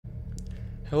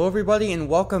Hello everybody and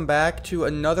welcome back to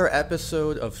another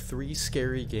episode of 3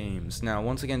 Scary Games. Now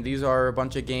once again, these are a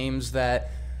bunch of games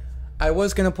that I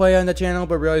was going to play on the channel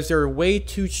but realized they were way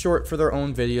too short for their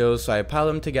own videos, so I piled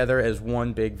them together as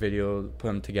one big video, put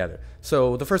them together.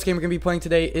 So the first game we're going to be playing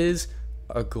today is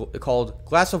called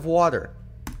Glass of Water.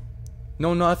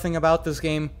 Know nothing about this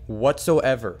game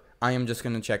whatsoever. I am just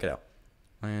going to check it out.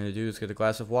 All I'm going to do is get a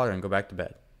glass of water and go back to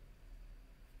bed.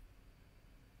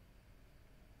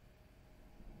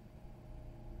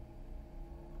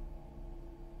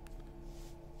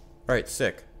 Alright,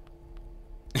 sick.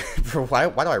 Bro, why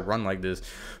do I run like this?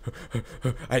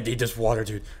 I need this water,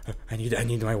 dude. I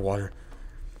need my water.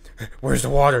 Where's the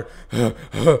water?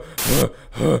 The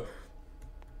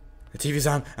TV's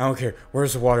on. I don't care.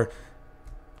 Where's the water?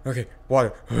 Okay,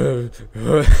 water. I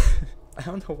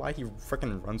don't know why he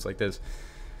freaking runs like this.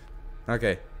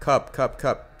 Okay, cup.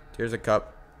 Here's a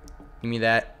cup. Give me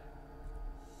that.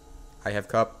 I have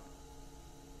cup.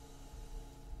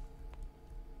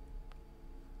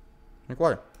 Drink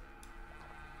water.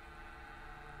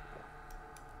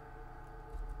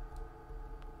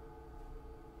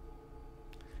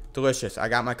 Delicious. I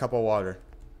got my cup of water.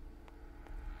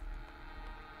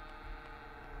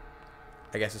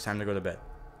 I guess it's time to go to bed.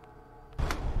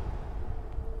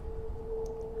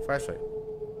 Flashlight.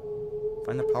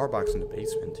 Find the power box in the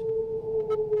basement.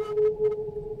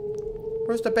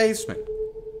 Where's the basement?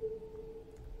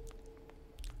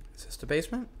 Is this the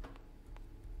basement?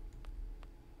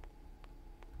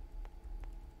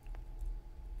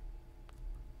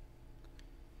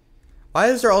 Why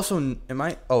is there also...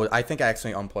 Oh, I think I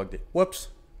accidentally unplugged it. Whoops.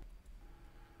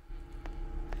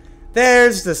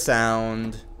 There's the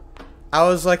sound. I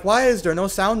was like, why is there no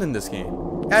sound in this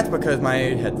game? That's because my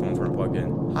headphones weren't plugged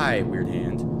in. Hi, weird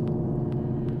hand.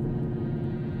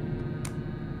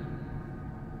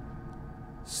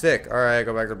 Sick. Alright,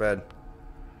 go back to bed.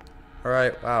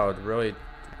 Alright, wow, really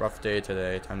rough day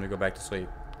today. Time to go back to sleep.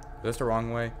 Is this the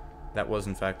wrong way? That was,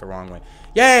 in fact, the wrong way.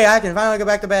 Yay, I can finally go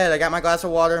back to bed. I got my glass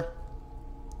of water.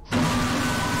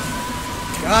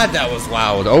 God, that was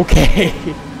loud. Okay.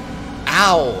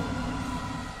 Ow.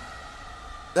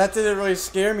 That didn't really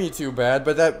scare me too bad,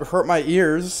 but that hurt my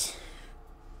ears.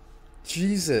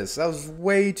 Jesus, that was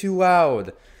way too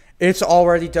loud. It's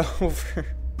already over.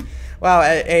 Wow,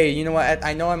 hey, you know what?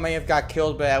 I know I may have got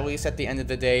killed, but at least at the end of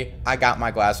the day, I got my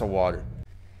glass of water.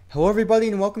 Hello, everybody,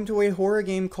 and welcome to a horror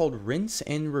game called Rinse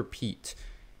and Repeat.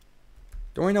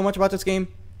 Don't really know much about this game.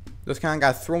 Just kind of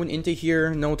got thrown into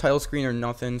here, no title screen or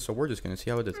nothing, so we're just gonna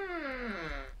see how it is.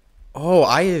 Oh,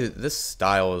 this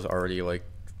style is already like,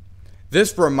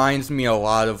 this reminds me a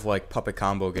lot of like Puppet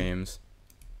Combo games.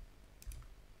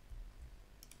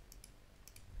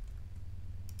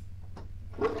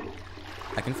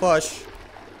 I can flush.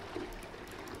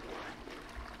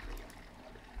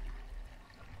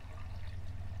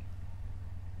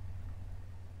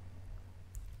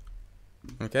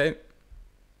 Okay.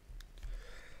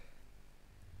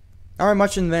 Alright,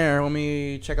 much in there. Let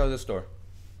me check out this door.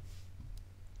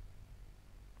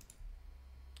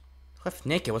 Left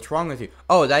naked. What's wrong with you?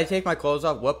 Oh, did I take my clothes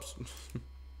off? Whoops.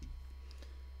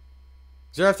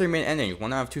 0 out of 3 main endings.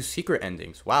 1 out of 2 secret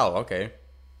endings. Wow, okay.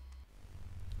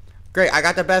 Great, I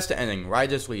got the best ending. Why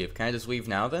just leave? Can I just leave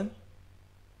now then?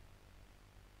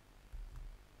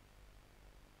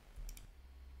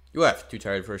 You left. Too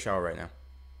tired for a shower right now.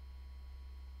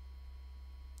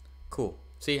 Cool.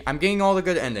 See, I'm getting all the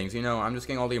good endings, you know, I'm just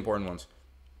getting all the important ones.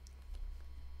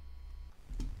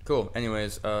 Cool,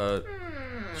 anyways,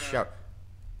 shower.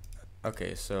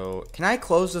 Okay, so, can I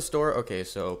close this door? Okay,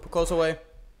 so, put clothes away.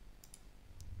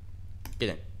 Get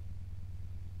in.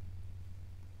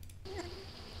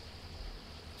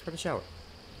 Let's have a shower.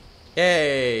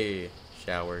 Yay!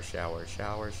 Shower.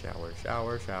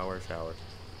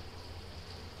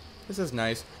 This is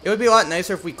nice. It would be a lot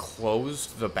nicer if we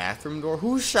closed the bathroom door.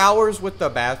 Who showers with the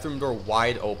bathroom door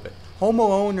wide open? Home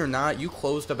Alone or not, you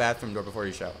close the bathroom door before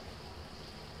you shower.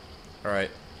 Alright.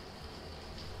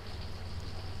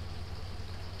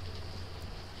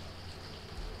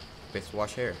 Place to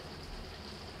wash hair.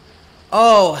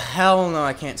 Oh, hell no,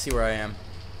 I can't see where I am.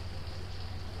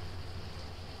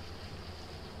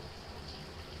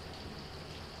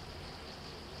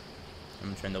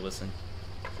 I'm trying to listen.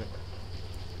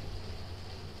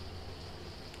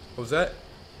 What was that?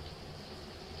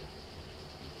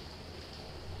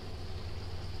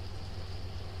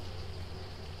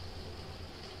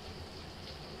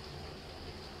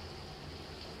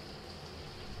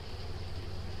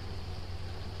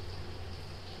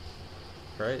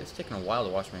 Right? It's taking a while to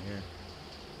wash my hair.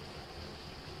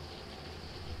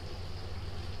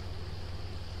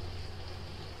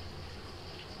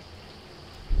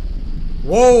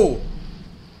 Whoa!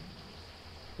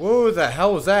 Whoa, the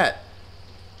hell was that?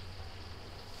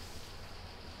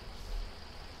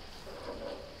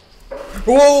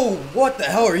 Whoa! What the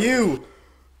hell are you?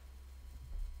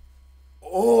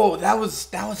 Oh, that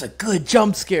was a good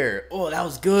jump scare. Oh, that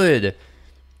was good.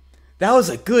 That was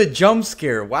a good jump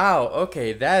scare. Wow.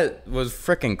 Okay, that was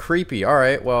freaking creepy. All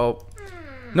right. Well,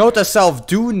 note to self: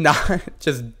 do not,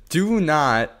 just do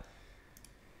not.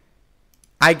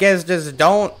 I guess just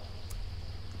don't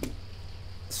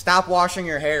stop washing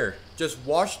your hair. Just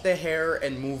wash the hair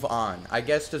and move on. I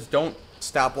guess just don't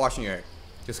stop washing your hair.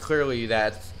 Because clearly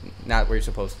that's not what you're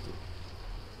supposed to do.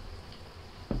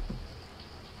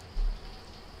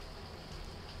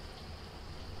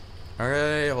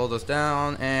 Alright, hold us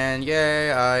down, and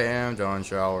yay, I am done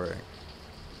showering.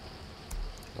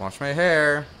 Wash my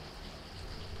hair.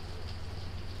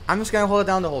 I'm just gonna hold it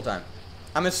down the whole time.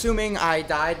 I'm assuming I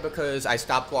died because I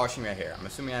stopped washing my hair. I'm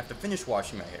assuming I have to finish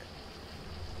washing my hair.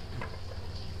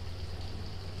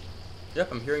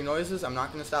 Yep, I'm hearing noises. I'm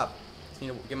not gonna stop. Just need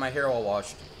to get my hair all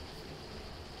washed.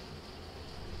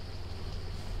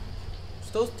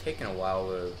 Still taking a while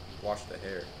to wash the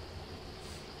hair.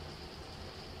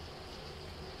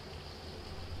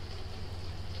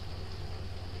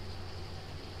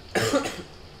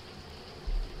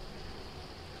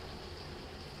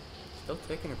 Still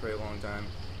taking a pretty long time.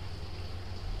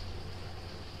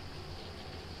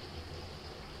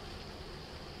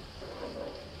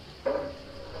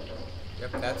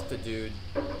 Yep, that's the dude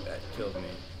that killed me.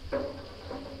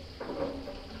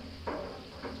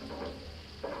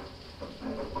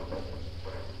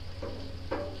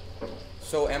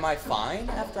 So am I fine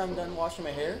after I'm done washing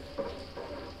my hair?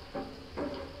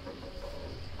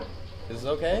 Is this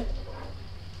okay?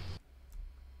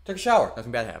 Took a shower.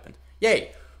 Nothing bad happened.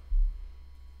 Yay!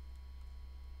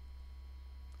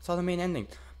 Saw the main ending.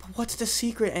 But what's the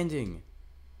secret ending?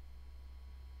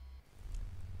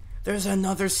 There's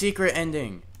another secret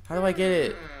ending. How do I get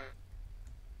it?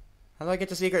 How do I get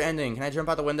the secret ending? Can I jump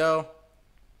out the window?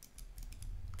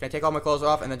 Can I take all my clothes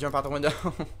off and then jump out the window?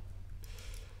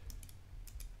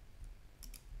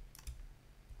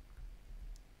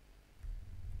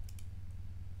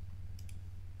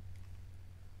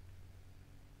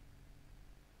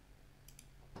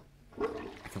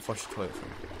 I can flush the toilet for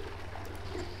me.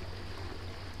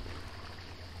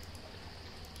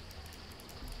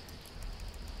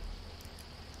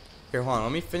 Here, hold on.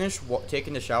 Let me finish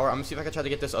taking the shower. I'm gonna see if I can try to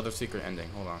get this other secret ending.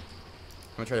 Hold on. I'm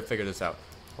gonna try to figure this out.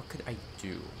 What could I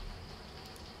do?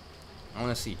 I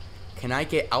wanna see. Can I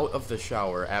get out of the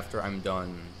shower after I'm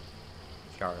done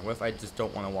showering? What if I just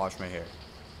don't want to wash my hair?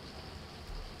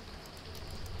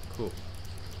 Cool.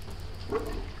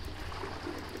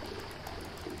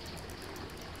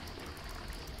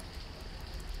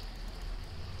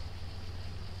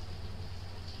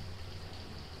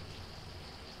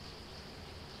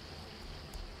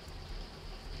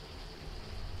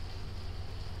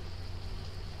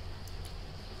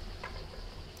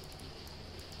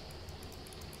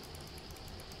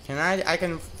 I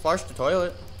can flush the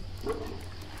toilet. I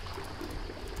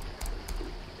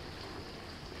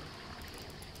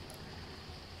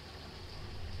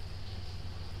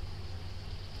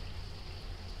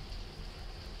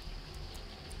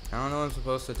don't know what I'm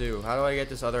supposed to do. How do I get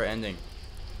this other ending?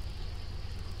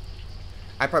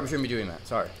 I probably shouldn't be doing that.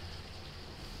 Sorry.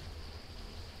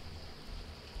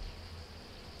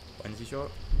 When does he show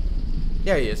up?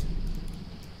 There he is.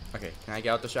 Okay, can I get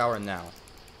out the shower now?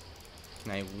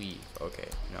 Can I leave? Okay,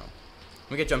 no.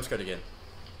 Let me get jump scared again.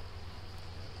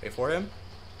 Wait for him.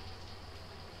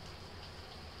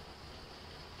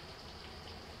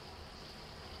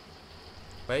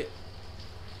 Wait.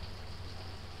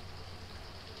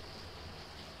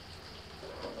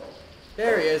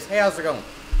 There he is. Hey, how's it going?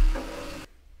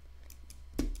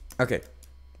 Okay.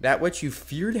 That which you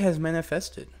feared has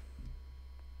manifested.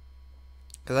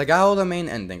 Because I got all the main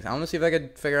endings. I want to see if I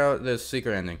could figure out the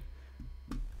secret ending.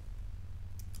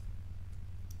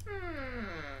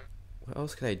 What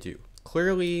else could I do?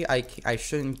 Clearly, I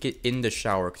shouldn't get in the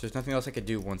shower because there's nothing else I could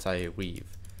do once I leave.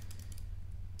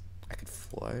 I could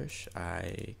flush.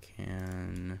 I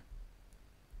can...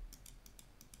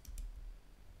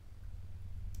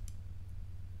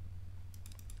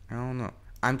 I don't know.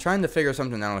 I'm trying to figure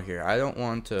something out here. I don't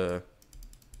want to...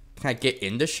 Can I get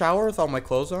in the shower with all my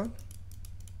clothes on?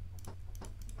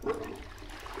 I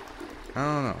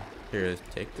don't know. Here,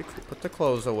 put the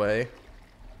clothes away.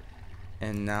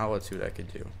 And now let's see what I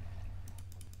could do.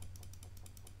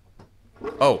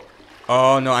 Oh.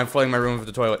 Oh no, I'm flooding my room with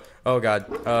the toilet. Oh god.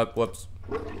 Whoops.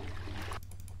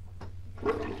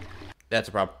 That's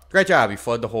a problem. Great job, you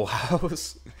flooded the whole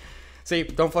house. See,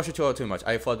 don't flush your toilet too much.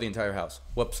 I flood the entire house.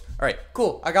 Whoops. All right,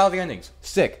 cool. I got all the endings.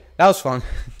 Sick. That was fun.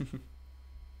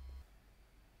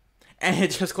 And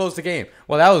it just closed the game.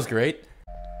 Well, that was great.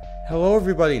 Hello,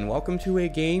 everybody, and welcome to a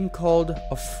game called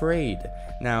Afraid.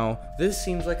 Now, this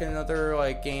seems like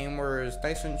another game where it's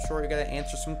nice and short. You gotta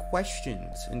answer some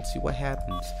questions and see what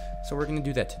happens. So we're gonna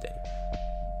do that today.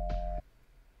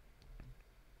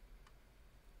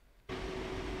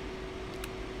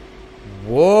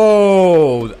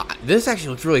 Whoa! This actually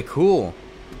looks really cool.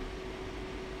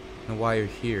 I don't know why you're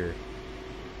here.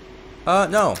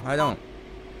 No, I don't.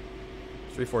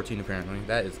 3:14 apparently.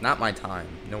 That is not my time.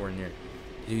 Nowhere near.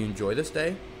 Do you enjoy this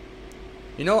day?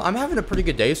 You know, I'm having a pretty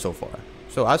good day so far.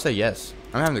 So I'll say yes.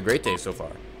 I'm having a great day so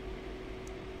far.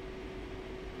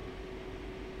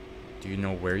 Do you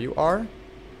know where you are?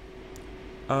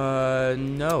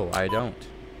 No, I don't.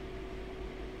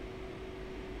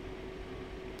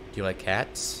 Do you like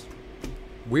cats?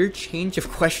 Weird change of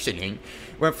questioning.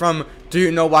 Went from, do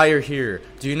you know why you're here?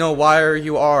 Do you know why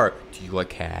you are? Do you like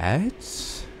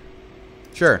cats?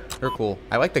 Sure, they're cool.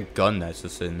 I like the gun that's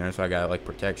just sitting there, so I got like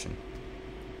protection.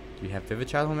 Do you have vivid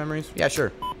childhood memories? Yeah,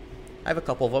 sure. I have a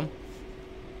couple of them.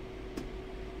 Do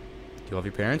you love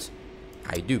your parents?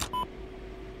 I do. Do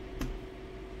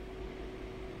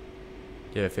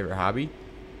you have a favorite hobby?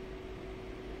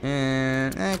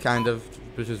 Kind of.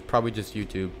 Which is probably just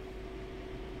YouTube.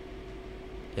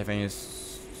 Do you have any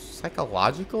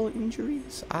psychological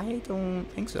injuries? I don't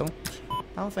think so. I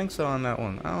don't think so on that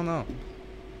one. I don't know.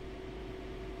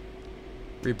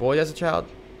 Were you bullied as a child?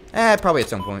 Probably at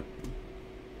some point.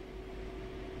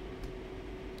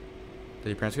 Did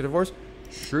your parents get divorced?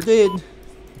 Sure did.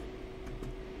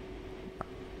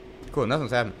 Cool,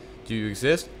 nothing's happened. Do you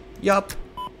exist? Yup.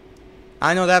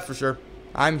 I know that for sure.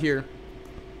 I'm here.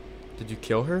 Did you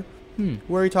kill her?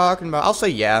 What are you talking about? I'll say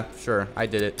yeah, sure, I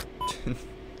did it.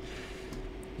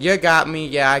 You got me.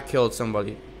 Yeah, I killed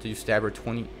somebody. Did you stab her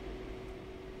 20?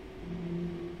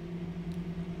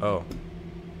 Oh.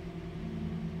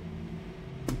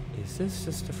 Is this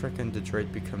just a frickin'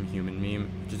 Detroit Become Human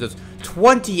meme? Which does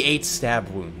 28 stab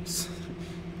wounds.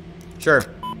 Sure.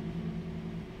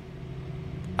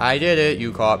 I did it.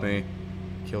 You caught me.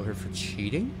 Kill her for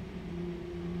cheating?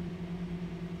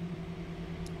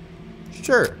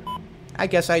 Sure. I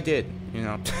guess I did. You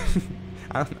know.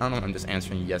 I don't know. I'm just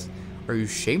answering yes. Are you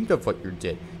ashamed of what you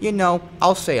did? You know,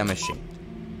 I'll say I'm ashamed.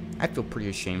 I feel pretty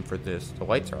ashamed for this. The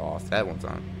lights are off. That one's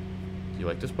on. Do you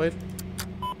like this place?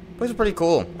 Place is pretty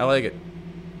cool. I like it.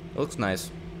 It looks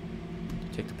nice.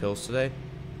 Take the pills today?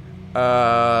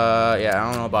 Yeah, I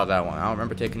don't know about that one. I don't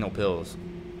remember taking no pills.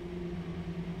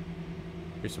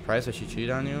 You're surprised that she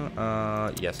cheated on you?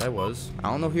 Yes, I was. I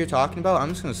don't know who you're talking about. I'm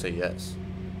just gonna say yes.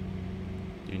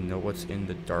 Do you know what's in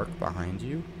the dark behind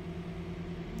you?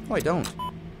 Oh, I don't.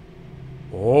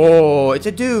 Oh, it's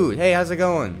a dude. Hey, how's it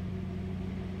going?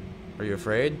 Are you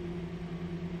afraid?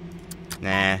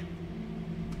 Nah.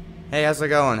 Hey, how's it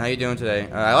going? How you doing today?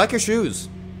 I like your shoes.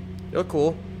 They look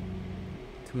cool.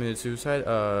 Committed suicide?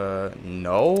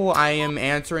 No. I am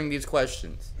answering these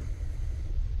questions.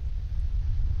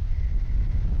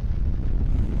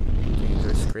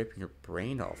 They're scraping your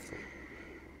brain off.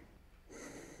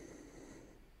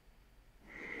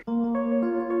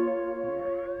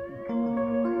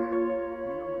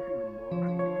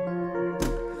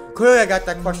 Clearly I got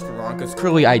that question wrong, because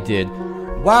clearly I did.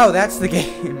 Wow, that's the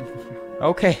game.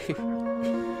 Okay.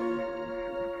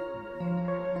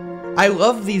 I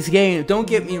love these games. Don't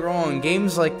get me wrong.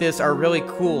 Games like this are really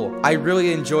cool. I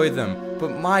really enjoy them.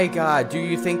 But my god, do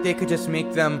you think they could just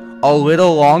make them a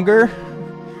little longer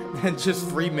than just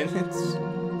 3 minutes?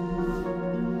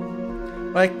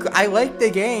 Like, I liked the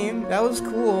game. That was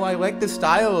cool. I liked the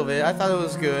style of it. I thought it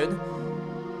was good.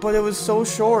 But it was so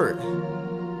short.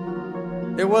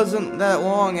 It wasn't that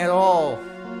long at all.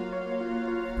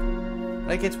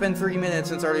 Like, it's been 3 minutes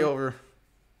and it's already over.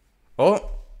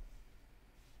 Oh.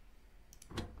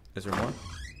 Is there more?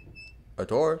 A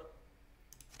door.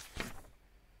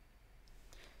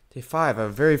 Day 5.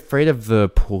 I'm very afraid of the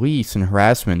police and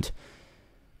harassment.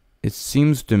 It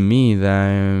seems to me that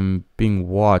I'm being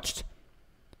watched.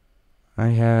 I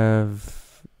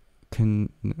have...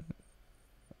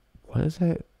 What is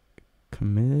that?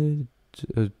 Committed...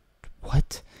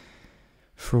 what?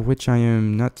 For which I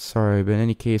am not sorry, but in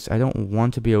any case, I don't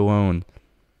want to be alone.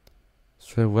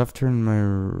 So I left her in my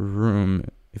room.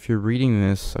 If you're reading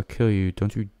this, I'll kill you.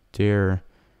 Don't you dare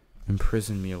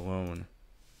imprison me alone.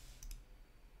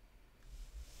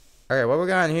 Alright, what we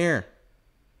got in here?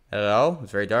 Hello?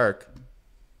 It's very dark.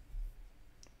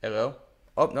 Hello?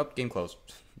 Oh, nope, game closed.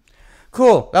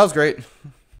 Cool, that was great.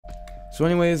 So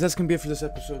anyways, that's going to be it for this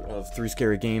episode of 3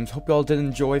 Scary Games. Hope you all did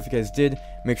enjoy. If you guys did,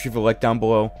 make sure you leave a like down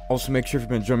below. Also, make sure if you've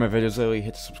been enjoying my videos lately,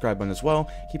 hit the subscribe button as well.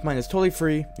 Keep in mind, it's totally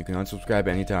free. You can unsubscribe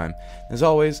anytime. As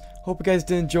always, hope you guys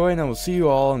did enjoy, and I will see you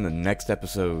all in the next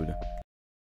episode.